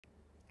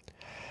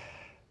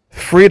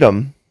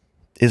freedom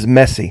is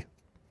messy.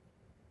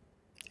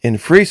 In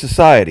free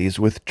societies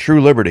with true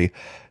liberty,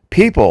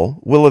 people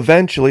will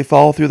eventually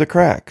fall through the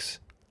cracks.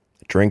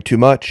 Drink too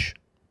much,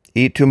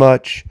 eat too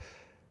much,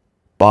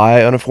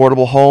 buy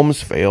unaffordable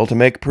homes, fail to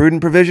make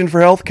prudent provision for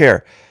health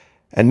care,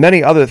 and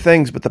many other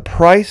things. But the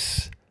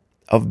price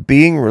of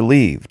being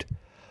relieved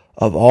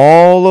of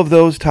all of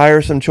those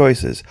tiresome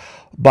choices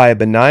by a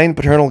benign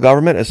paternal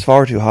government is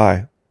far too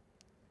high.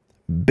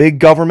 Big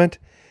government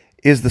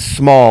is the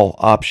small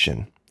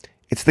option.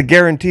 It's the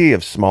guarantee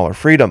of smaller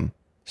freedom,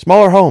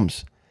 smaller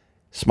homes,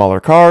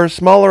 smaller cars,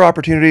 smaller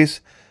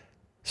opportunities,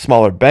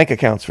 smaller bank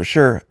accounts for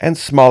sure, and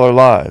smaller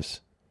lives.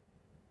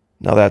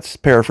 Now that's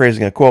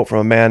paraphrasing a quote from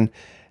a man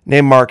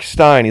named Mark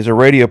Stein. He's a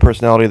radio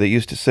personality that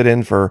used to sit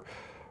in for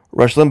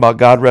Rush Limbaugh,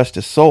 God rest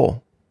his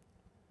soul.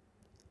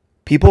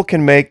 People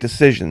can make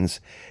decisions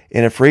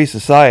in a free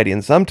society,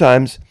 and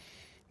sometimes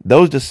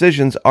those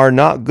decisions are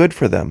not good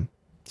for them.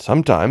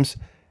 Sometimes,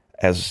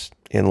 as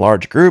in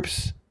large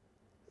groups,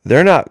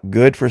 they're not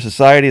good for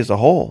society as a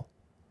whole.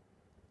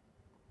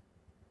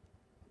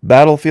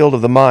 Battlefield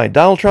of the mind.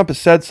 Donald Trump has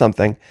said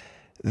something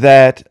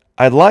that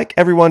I'd like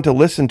everyone to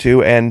listen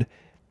to, and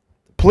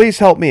please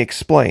help me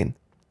explain,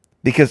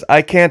 because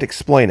I can't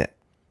explain it.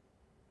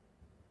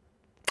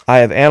 I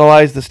have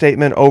analyzed the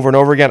statement over and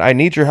over again. I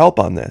need your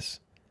help on this.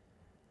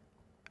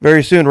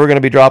 Very soon, we're going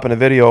to be dropping a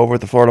video over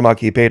at the Florida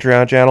Maquis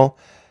Patreon channel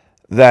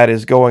that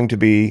is going to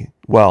be,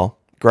 well,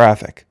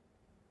 graphic.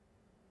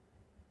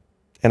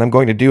 And I'm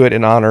going to do it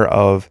in honor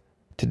of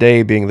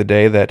today being the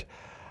day that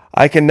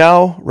I can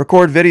now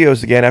record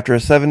videos again after a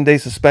 7-day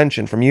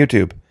suspension from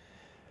YouTube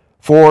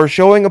for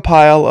showing a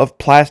pile of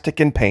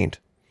plastic and paint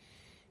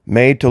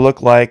made to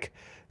look like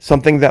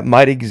something that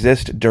might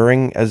exist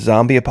during a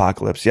zombie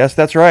apocalypse. Yes,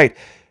 that's right.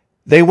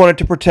 They wanted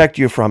to protect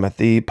you from it.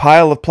 The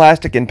pile of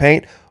plastic and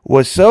paint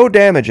was so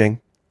damaging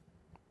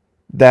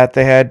that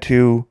they had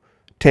to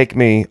take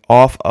me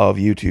off of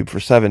YouTube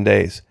for 7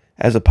 days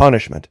as a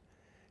punishment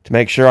to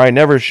make sure I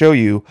never show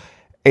you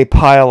a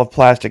pile of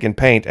plastic and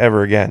paint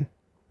ever again.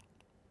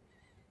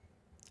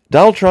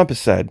 Donald Trump has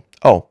said,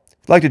 oh, if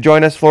you'd like to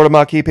join us, Florida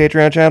Maquis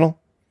Patreon channel,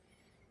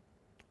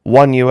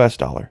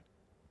 $1.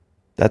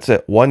 That's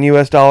it,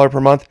 $1 per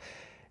month.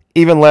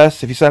 Even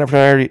less if you sign up for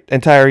an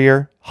entire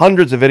year.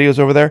 Hundreds of videos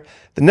over there.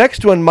 The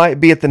next one might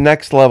be at the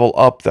next level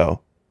up,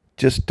 though.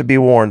 Just to be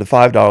warned, the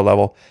 $5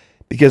 level,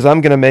 because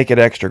I'm going to make it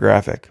extra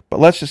graphic. But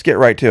let's just get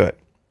right to it.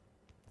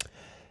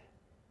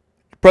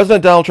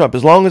 President Donald Trump,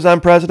 as long as I'm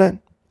president,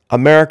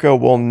 America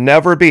will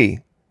never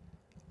be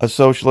a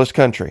socialist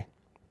country.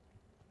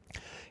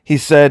 He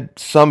said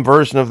some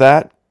version of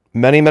that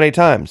many, many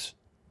times.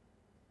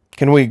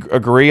 Can we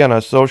agree on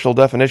a social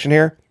definition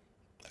here?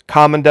 A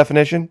common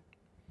definition?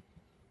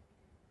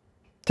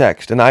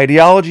 Text. An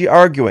ideology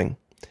arguing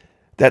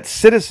that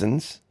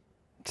citizens,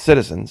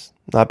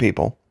 not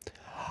people,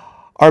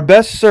 are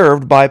best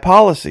served by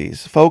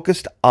policies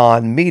focused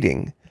on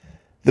meeting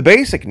the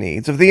basic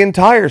needs of the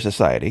entire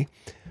society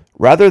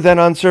rather than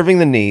on serving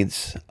the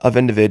needs of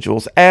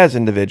individuals as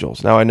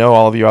individuals. Now, I know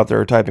all of you out there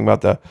are typing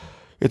about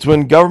it's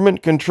when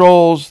government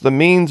controls the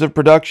means of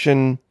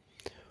production.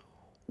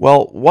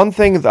 Well, one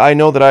thing that I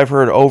know that I've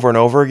heard over and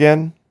over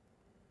again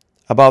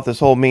about this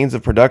whole means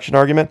of production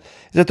argument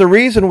is that the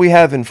reason we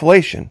have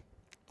inflation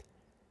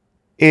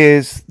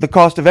is the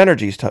cost of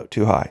energy is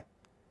too high.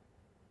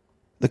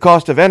 The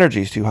cost of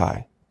energy is too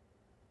high.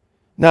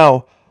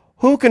 Now,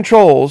 who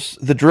controls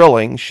the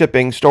drilling,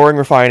 shipping, storing,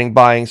 refining,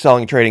 buying,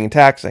 selling, trading, and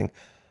taxing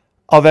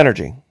of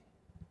energy?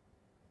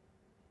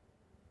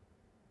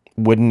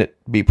 Wouldn't it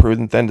be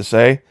prudent then to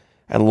say,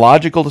 and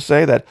logical to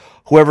say, that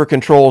whoever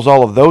controls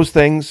all of those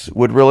things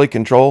would really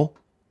control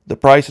the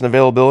price and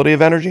availability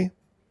of energy?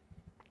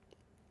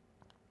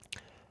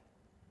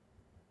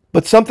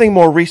 But something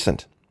more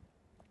recent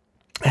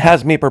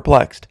has me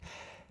perplexed.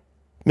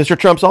 Mr.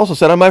 Trump's also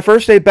said, on my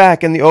first day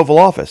back in the Oval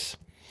Office,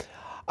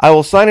 I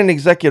will sign an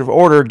executive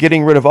order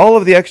getting rid of all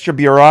of the extra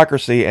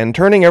bureaucracy and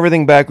turning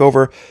everything back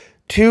over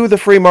to the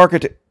free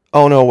market.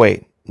 Oh, no,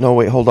 wait,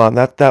 hold on.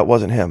 That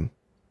wasn't him.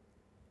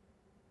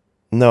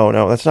 No,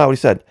 that's not what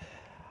he said.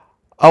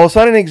 I will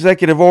sign an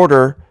executive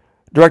order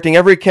directing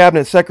every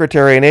cabinet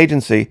secretary and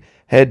agency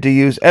head to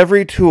use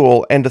every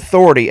tool and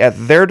authority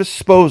at their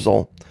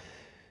disposal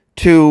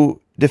to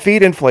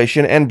defeat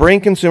inflation and bring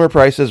consumer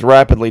prices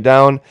rapidly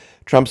down.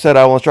 Trump said,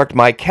 I will instruct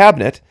my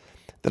cabinet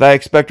that I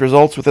expect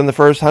results within the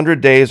first 100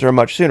 days or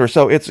much sooner.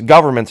 So it's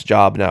government's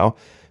job now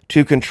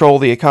to control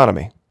the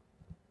economy,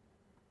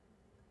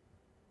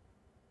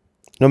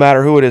 no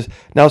matter who it is.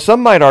 Now,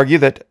 some might argue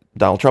that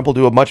Donald Trump will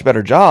do a much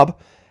better job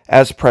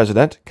as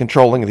president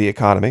controlling the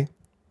economy.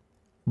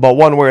 But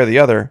one way or the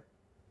other,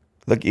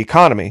 the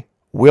economy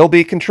will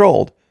be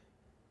controlled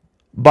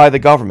by the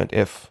government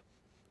if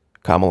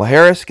Kamala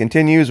Harris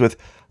continues with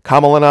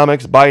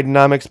Kamalanomics,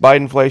 Bidenomics,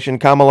 Bidenflation,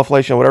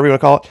 Kamalaflation, whatever you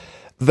want to call it,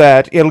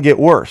 that it'll get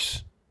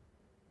worse.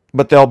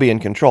 But they'll be in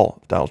control.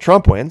 If Donald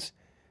Trump wins,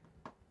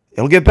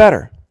 it'll get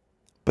better.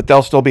 But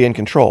they'll still be in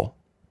control.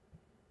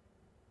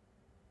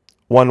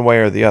 One way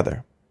or the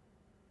other.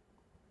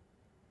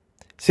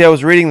 See, I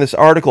was reading this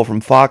article from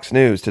Fox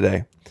News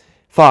today.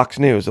 Fox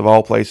News, of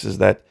all places,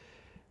 that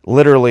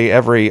literally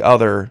every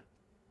other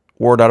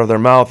word out of their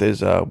mouth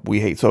is, we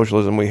hate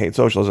socialism, we hate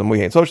socialism, we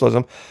hate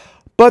socialism.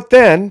 But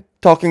then,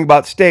 talking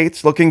about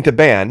states looking to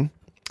ban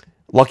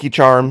Lucky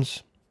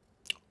Charms,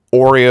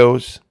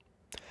 Oreos,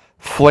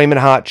 Flamin'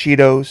 Hot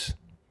Cheetos,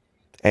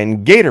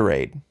 and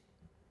Gatorade.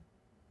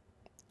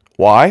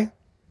 Why?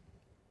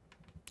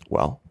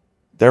 Well,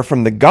 they're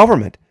from the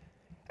government,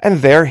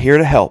 and they're here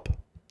to help.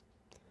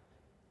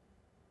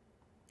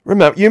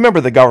 You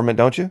remember the government,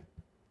 don't you?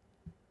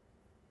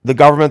 The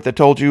government that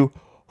told you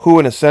who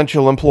an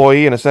essential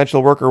employee, an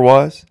essential worker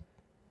was,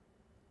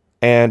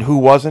 and who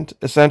wasn't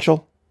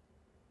essential,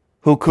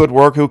 who could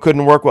work, who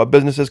couldn't work, what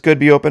businesses could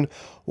be open,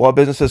 what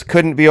businesses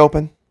couldn't be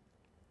open.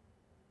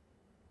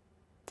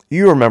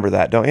 You remember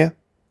that, don't you?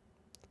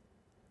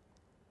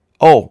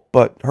 Oh,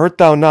 but hurt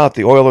thou not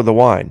the oil or the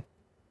wine.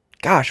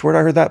 Gosh, where'd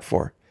I heard that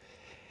before?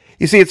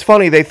 You see, it's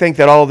funny, they think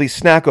that all of these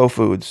snacko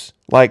foods,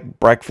 like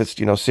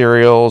breakfast,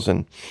 cereals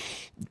and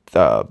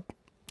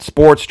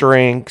sports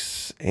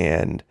drinks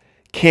and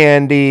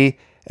candy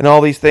and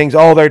all these things,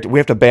 we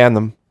have to ban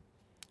them.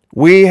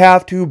 We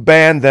have to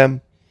ban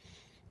them.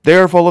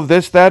 They're full of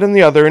this, that, and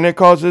the other, and it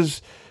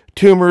causes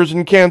tumors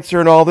and cancer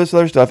and all this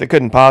other stuff. It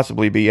couldn't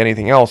possibly be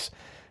anything else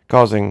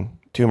causing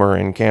tumor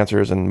and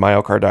cancers and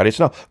myocarditis.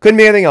 No, couldn't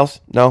be anything else.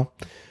 No,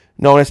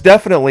 and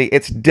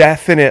it's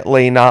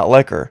definitely not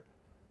liquor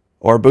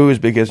or booze,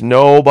 because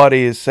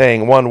nobody is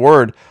saying one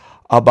word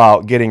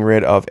about getting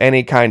rid of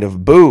any kind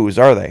of booze,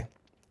 are they?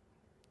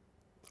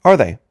 Are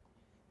they?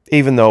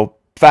 Even though,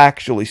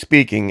 factually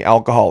speaking,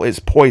 alcohol is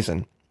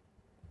poison.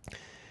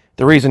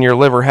 The reason your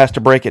liver has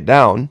to break it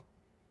down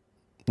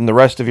and the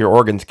rest of your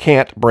organs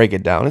can't break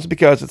it down is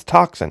because it's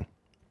toxin.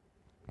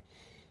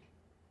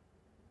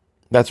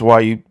 That's why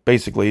you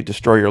basically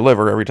destroy your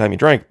liver every time you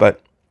drink, but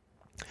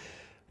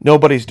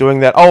nobody's doing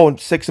that. Oh,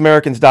 6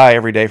 Americans die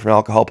every day from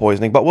alcohol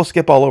poisoning, but we'll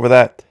skip all over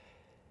that.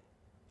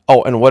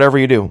 Oh, and whatever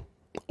you do,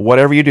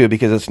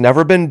 because it's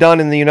never been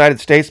done in the United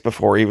States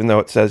before, even though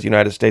it says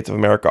United States of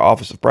America,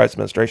 Office of Price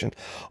Administration.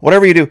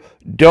 Whatever you do,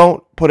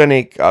 don't put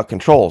any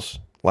controls,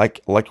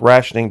 like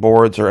rationing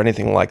boards or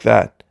anything like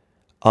that,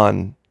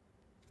 on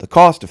the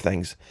cost of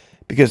things,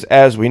 because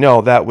as we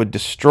know, that would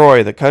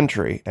destroy the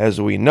country as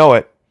we know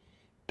it,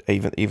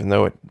 even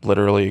though it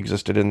literally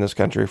existed in this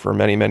country for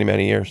many, many,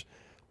 many years.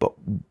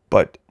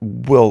 But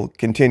we'll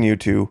continue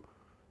to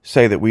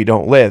say that we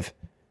don't live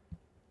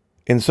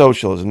in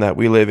socialism, that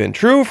we live in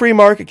true free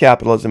market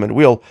capitalism, and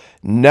we'll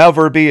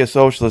never be a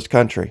socialist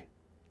country.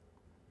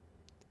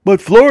 But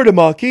Florida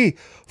Maquis,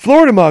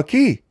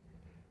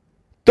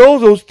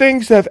 those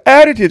things have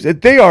additives,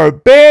 and they are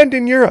banned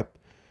in Europe.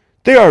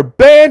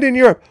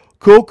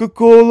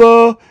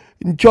 Coca-Cola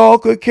and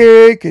chocolate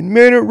cake and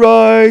minute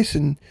rice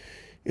and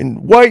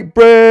white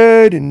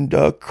bread and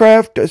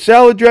Kraft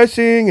salad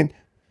dressing and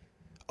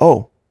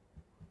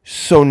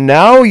so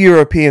now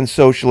European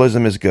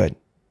socialism is good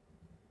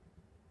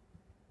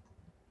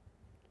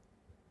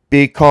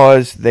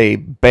because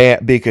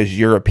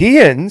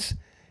Europeans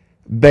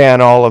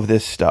ban all of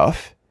this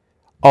stuff.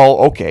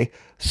 Oh, okay.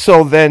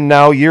 So then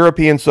now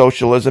European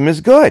socialism is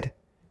good.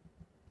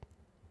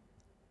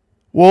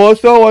 Well,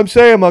 that's not what I'm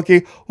saying,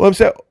 Monkey.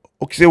 Okay,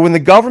 so when the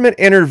government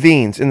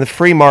intervenes in the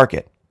free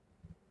market,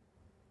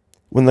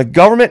 in the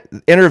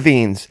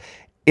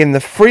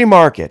free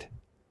market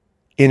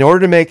in order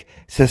to make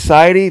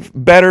society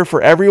better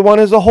for everyone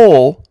as a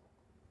whole,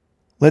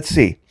 let's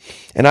see,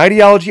 an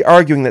ideology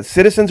arguing that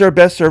citizens are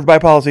best served by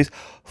policies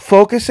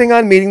focusing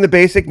on meeting the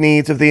basic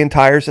needs of the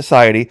entire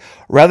society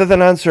rather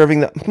than on serving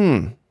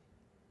the...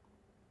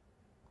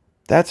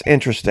 That's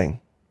interesting.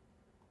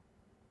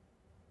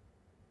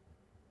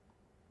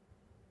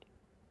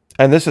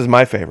 And this is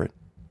my favorite.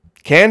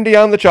 Candy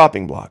on the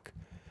chopping block.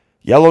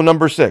 Yellow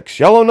number 6,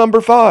 yellow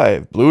number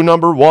 5, blue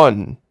number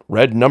 1,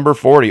 red number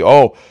 40.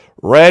 Oh,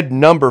 red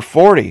number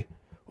 40.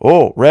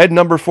 Oh, red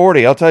number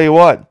 40. I'll tell you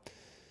what.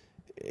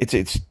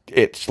 It's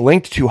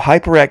linked to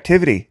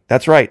hyperactivity.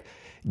 That's right.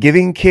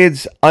 Giving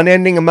kids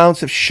unending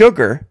amounts of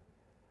sugar,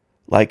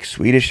 like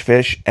Swedish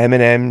Fish,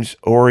 M&M's,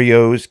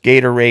 Oreos,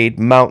 Gatorade,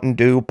 Mountain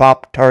Dew,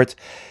 Pop-Tarts,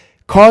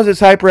 causes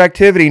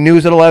hyperactivity.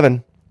 News at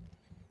 11.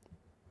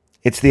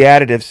 It's the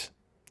additives.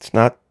 It's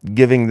not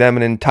giving them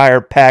an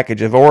entire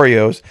package of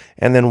Oreos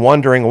and then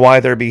wondering why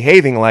they're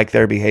behaving like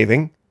they're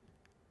behaving.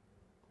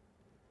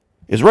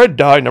 Is red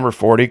dye number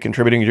 40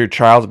 contributing to your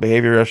child's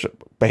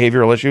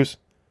behavioral issues?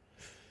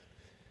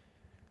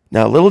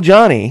 Now, little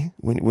Johnny,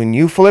 when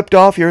you flipped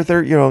off your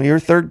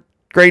third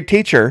grade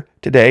teacher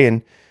today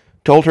and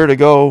told her to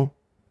go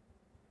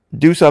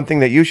do something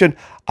that you should,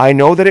 I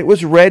know that it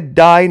was red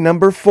dye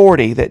number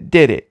 40 that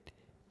did it,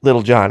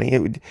 little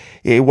Johnny.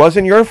 It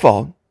wasn't your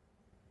fault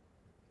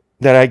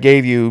that I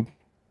gave you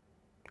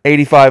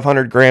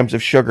 8,500 grams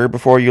of sugar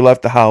before you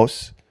left the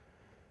house.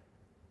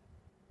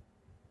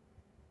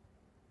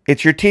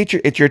 It's your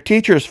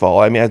teacher's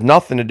fault. I mean, it has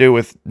nothing to do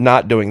with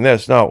not doing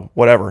this. No,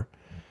 whatever.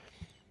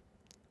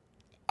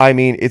 I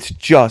mean, it's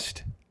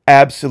just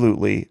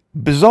absolutely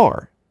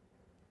bizarre.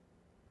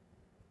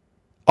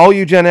 All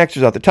you Gen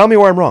Xers out there, tell me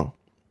where I'm wrong.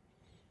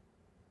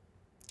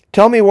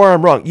 Tell me where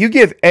I'm wrong. You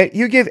give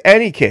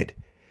any kid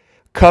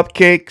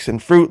cupcakes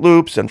and Fruit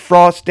Loops and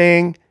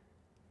frosting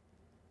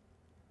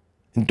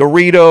and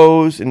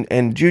Doritos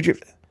and Juju.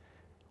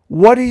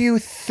 What do you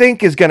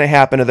think is going to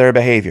happen to their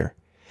behavior?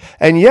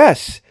 And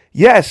yes,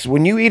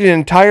 when you eat an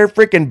entire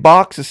freaking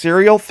box of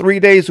cereal 3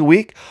 days a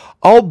week,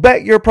 I'll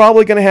bet you're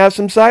probably going to have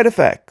some side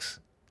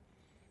effects.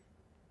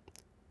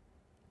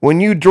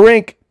 When you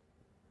drink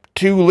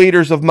 2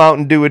 liters of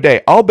Mountain Dew a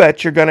day, I'll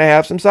bet you're going to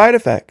have some side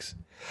effects.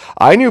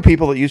 I knew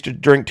people that used to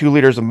drink 2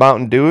 liters of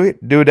Mountain Dew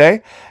a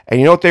day, and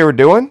you know what they were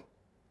doing?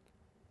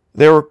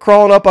 They were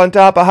crawling up on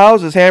top of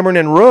houses, hammering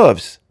in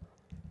roofs,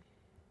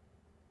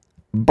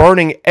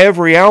 burning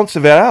every ounce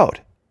of it out.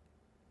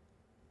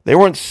 They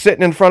weren't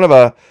sitting in front of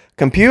a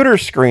computer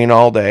screen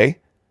all day,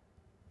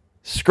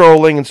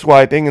 scrolling and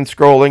swiping and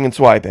scrolling and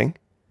swiping.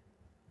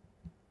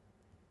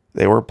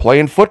 They were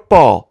playing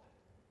football.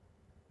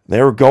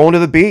 They were going to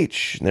the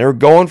beach. They were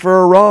going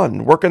for a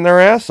run, working their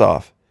ass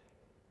off.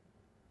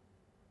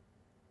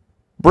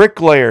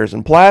 Bricklayers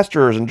and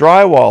plasterers and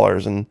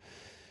drywallers and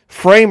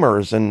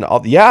framers and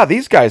yeah,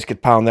 these guys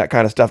could pound that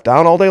kind of stuff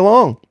down all day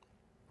long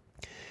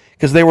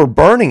because they were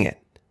burning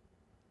it.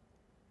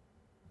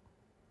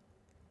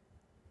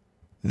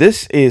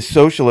 This is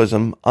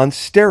socialism on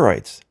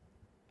steroids.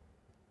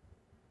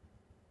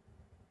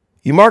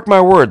 You mark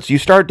my words, you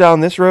start down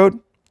this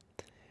road,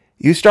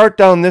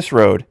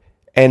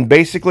 and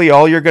basically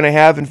all you're going to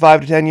have in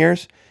 5 to 10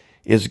 years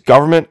is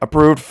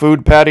government-approved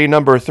food patty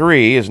number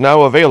 3 is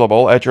now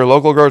available at your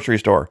local grocery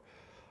store.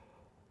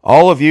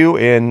 All of you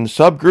in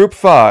subgroup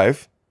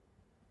 5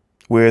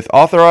 with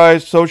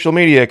authorized social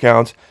media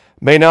accounts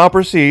may now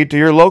proceed to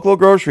your local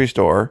grocery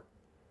store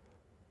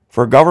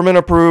for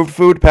government-approved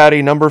food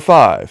patty number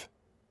 5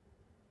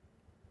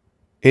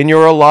 in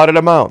your allotted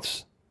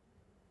amounts.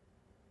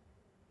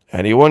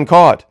 Anyone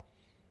caught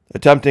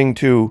attempting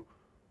to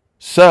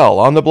sell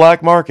on the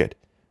black market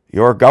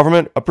your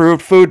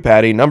government-approved food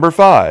patty number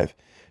 5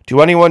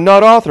 to anyone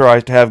not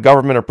authorized to have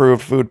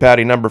government-approved food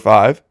patty number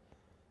 5,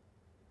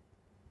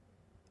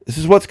 this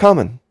is what's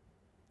coming.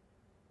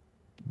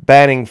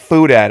 Banning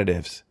food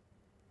additives.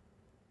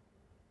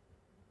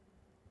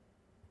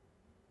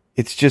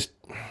 It's just...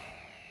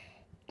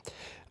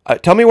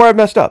 tell me where I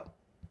messed up.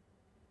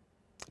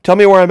 Tell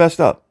me where I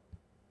messed up.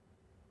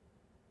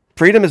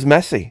 Freedom is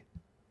messy.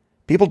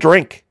 People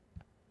drink.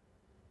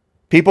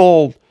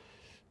 People...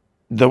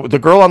 The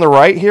girl on the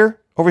right here,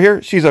 over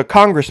here, she's a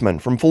congressman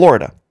from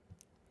Florida.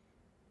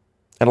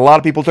 And a lot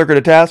of people took her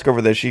to task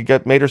over this. She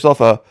made herself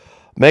a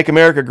Make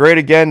America Great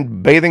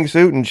Again bathing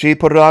suit, and she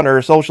put it on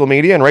her social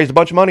media and raised a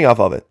bunch of money off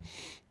of it.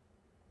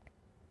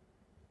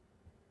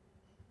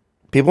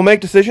 People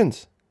make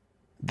decisions.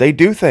 They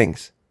do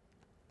things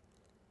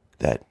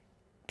that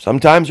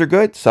sometimes are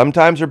good,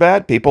 sometimes are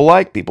bad. People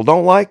like, people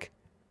don't like.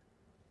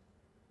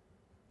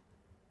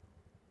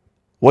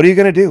 What are you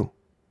going to do?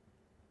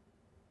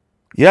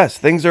 Yes,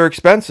 things are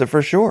expensive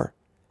for sure.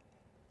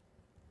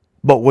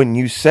 But when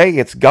you say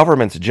it's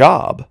government's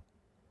job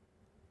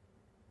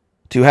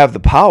to have the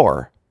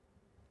power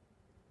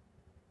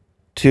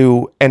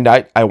to, and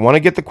I want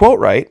to get the quote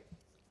right.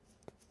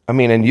 I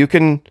mean, and you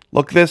can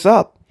look this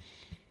up.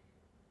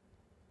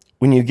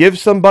 When you give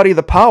somebody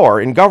the power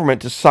in government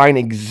to sign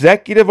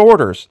executive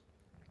orders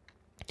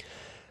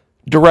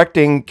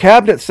directing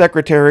cabinet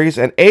secretaries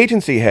and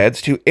agency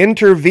heads to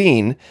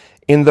intervene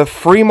in the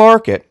free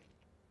market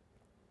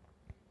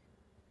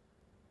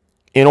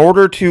in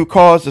order to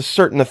cause a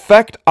certain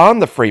effect on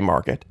the free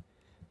market,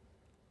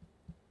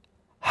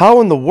 how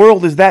in the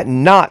world is that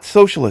not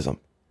socialism?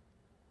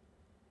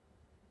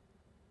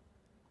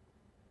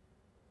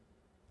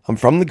 I'm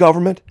from the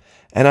government,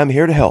 and I'm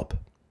here to help.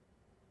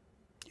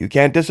 You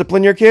can't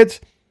discipline your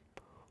kids?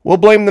 We'll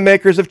blame the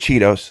makers of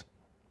Cheetos.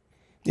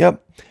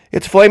 Yep,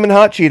 it's Flamin'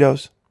 Hot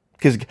Cheetos.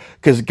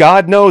 Because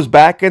God knows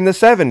back in the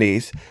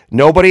 70s,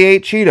 nobody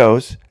ate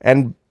Cheetos,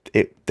 and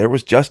there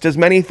was just as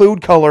many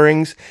food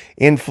colorings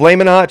in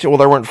Flamin' Hot. Well,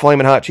 there weren't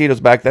Flamin' Hot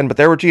Cheetos back then, but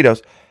there were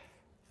Cheetos.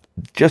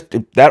 Just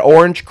that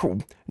orange.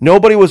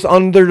 Nobody was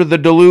under the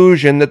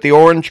delusion that the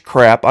orange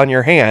crap on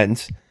your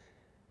hands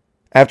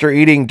after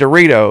eating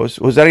Doritos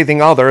was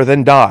anything other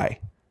than dye.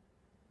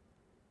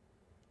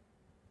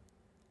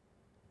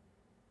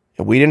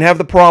 We didn't have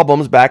the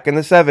problems back in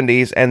the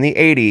 70s and the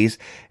 80s.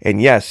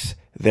 And yes,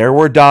 there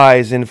were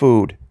dyes in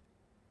food.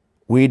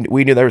 We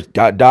knew there was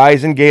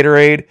dyes in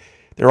Gatorade.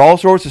 There are all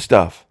sorts of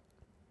stuff.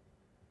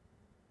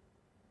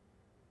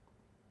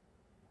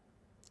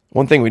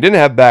 One thing we didn't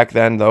have back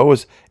then, though,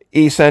 was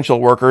essential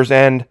workers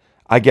and,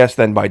 I guess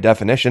then by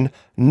definition,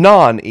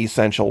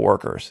 non-essential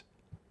workers.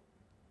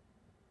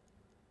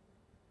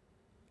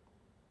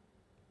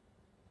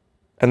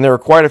 And there were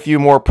quite a few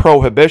more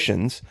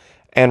prohibitions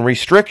and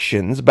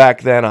restrictions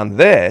back then on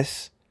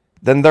this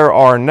than there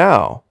are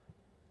now.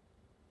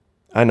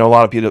 I know a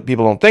lot of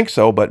people don't think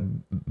so, but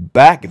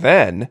back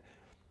then,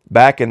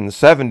 back in the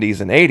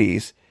 70s and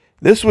 80s,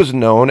 this was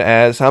known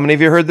as, how many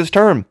of you heard this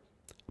term?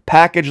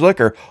 Packaged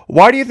liquor.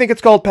 Why do you think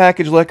it's called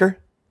packaged liquor?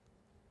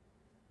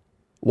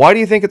 Why do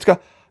you think it's called?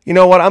 You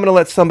know what? I'm going to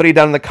let somebody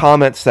down in the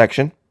comments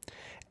section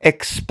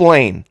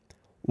explain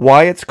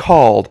why it's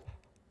called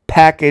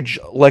packaged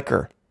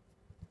liquor.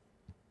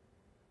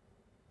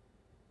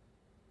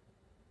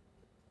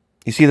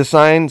 You see the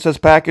sign that says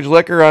packaged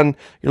liquor on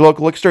your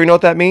local liquor store? You know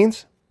what that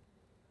means?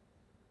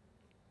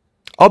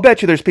 I'll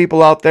bet you there's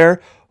people out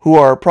there who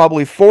are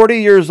probably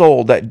 40 years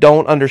old that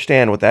don't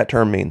understand what that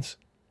term means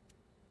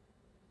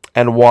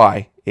and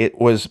why it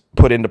was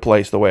put into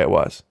place the way it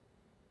was.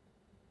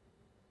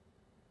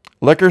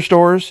 Liquor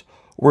stores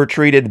were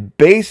treated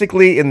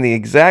basically in the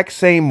exact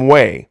same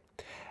way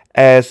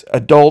as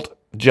adult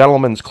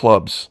gentlemen's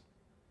clubs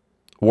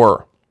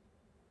were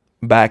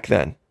back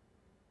then.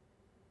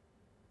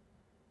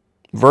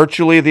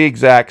 Virtually the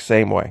exact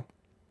same way.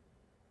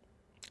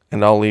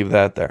 And I'll leave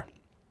that there.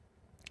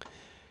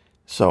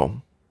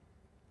 So,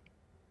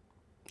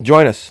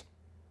 join us.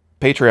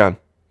 Patreon.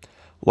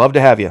 Love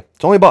to have you.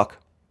 It's only $1.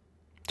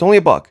 It's only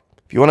 $1.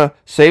 If you want to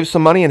save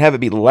some money and have it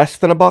be less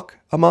than $1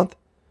 a month,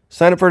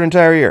 sign up for an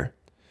entire year.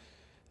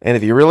 And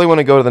if you really want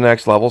to go to the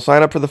next level,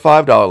 sign up for the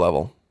 $5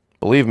 level.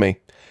 Believe me,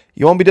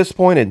 you won't be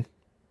disappointed.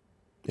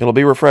 It'll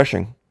be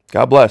refreshing.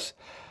 God bless.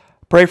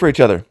 Pray for each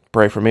other.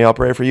 Pray for me. I'll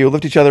pray for you.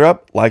 Lift each other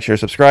up. Like, share,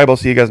 subscribe. I'll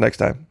see you guys next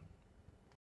time.